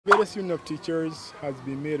Barbados Union of Teachers has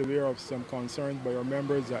been made aware of some concerns by our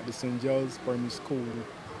members at the St Giles Primary School.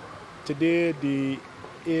 Today, the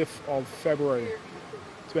 8th of February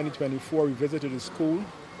 2024, we visited the school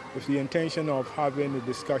with the intention of having a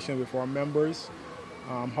discussion with our members.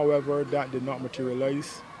 However, that did not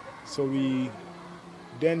materialize. So we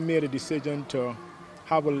then made a decision to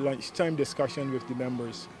have a lunchtime discussion with the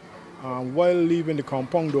members. While leaving the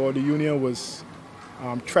compound door, the union was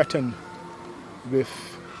threatened with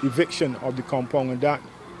eviction of the compound, and that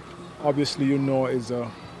obviously is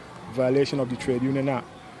a violation of the Trade Union Act.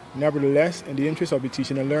 Nevertheless, in the interest of the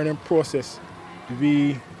teaching and learning process,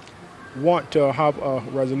 we want to have a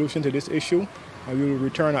resolution to this issue, and we will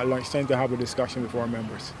return at lunchtime to have a discussion with our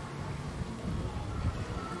members.